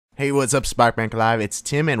Hey, what's up, SparcMacLlVE? It's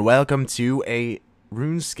Tim, and welcome to a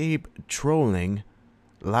RuneScape trolling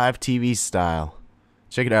live TV style.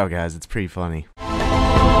 Check it out, guys. It's pretty funny.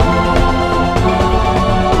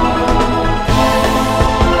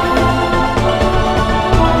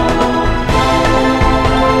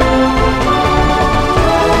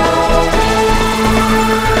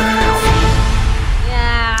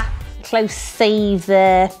 Yeah, close save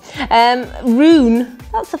there. Rune,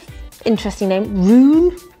 that's an interesting name.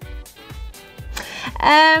 Rune?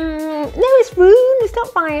 No, it's Rune, it's not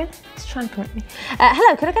Bayern. It's trying to correct me.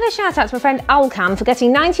 Hello, could I get a shout out to my friend Alcan for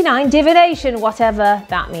getting 99 divination, whatever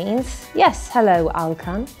that means? Yes, hello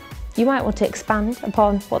Alcan. You might want to expand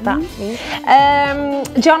upon what that means.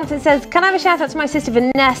 Jonathan says, can I have a shout out to my sister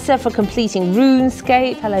Vanessa for completing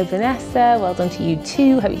RuneScape? Hello Vanessa, well done to you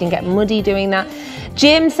too. Hope you didn't get muddy doing that.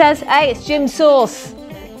 Jim says, hey, it's Jim Sauce.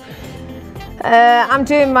 I'm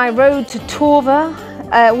doing my road to Torva.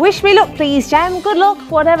 Wish me luck, please, Jem. Good luck,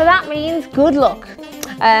 whatever that means. Good luck.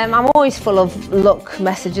 I'm always full of luck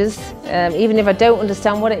messages, even if I don't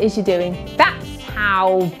understand what it is you're doing. That's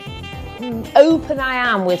how open I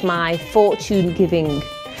am with my fortune giving.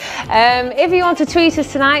 If you want to tweet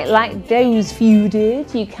us tonight, like those few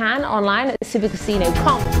did, you can online at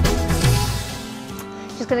civilcasino.com.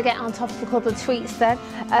 Just going to get on top of a couple of tweets then.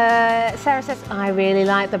 Sarah says, I really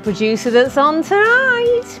like the producer that's on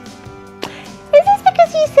tonight. Is this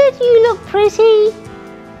because you said you look pretty?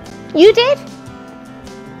 You did?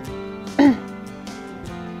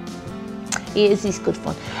 It is good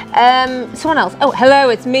fun. Someone else. Oh, hello,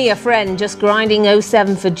 it's me, a friend, just grinding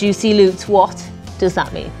 07 for juicy loot. What does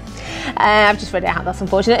that mean? I've just read it out, that's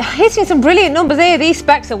unfortunate. Hitting some brilliant numbers here. These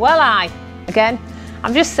specs are well high. Again,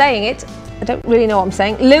 I'm just saying it. I don't really know what I'm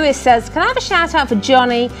saying. Lewis says, can I have a shout out for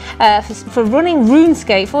Johnny for running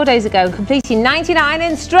RuneScape 4 days ago and completing 99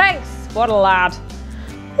 in strength? What a lad.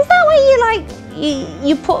 Is that where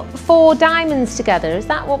you put 4 diamonds together? Is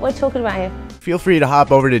that what we're talking about here? Feel free to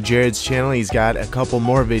hop over to Jared's channel. He's got a couple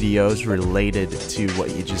more videos related to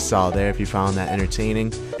what you just saw there if you found that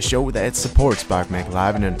entertaining. A show that supports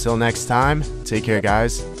SparcMacLlVE, and until next time, take care,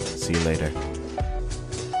 guys. See you later.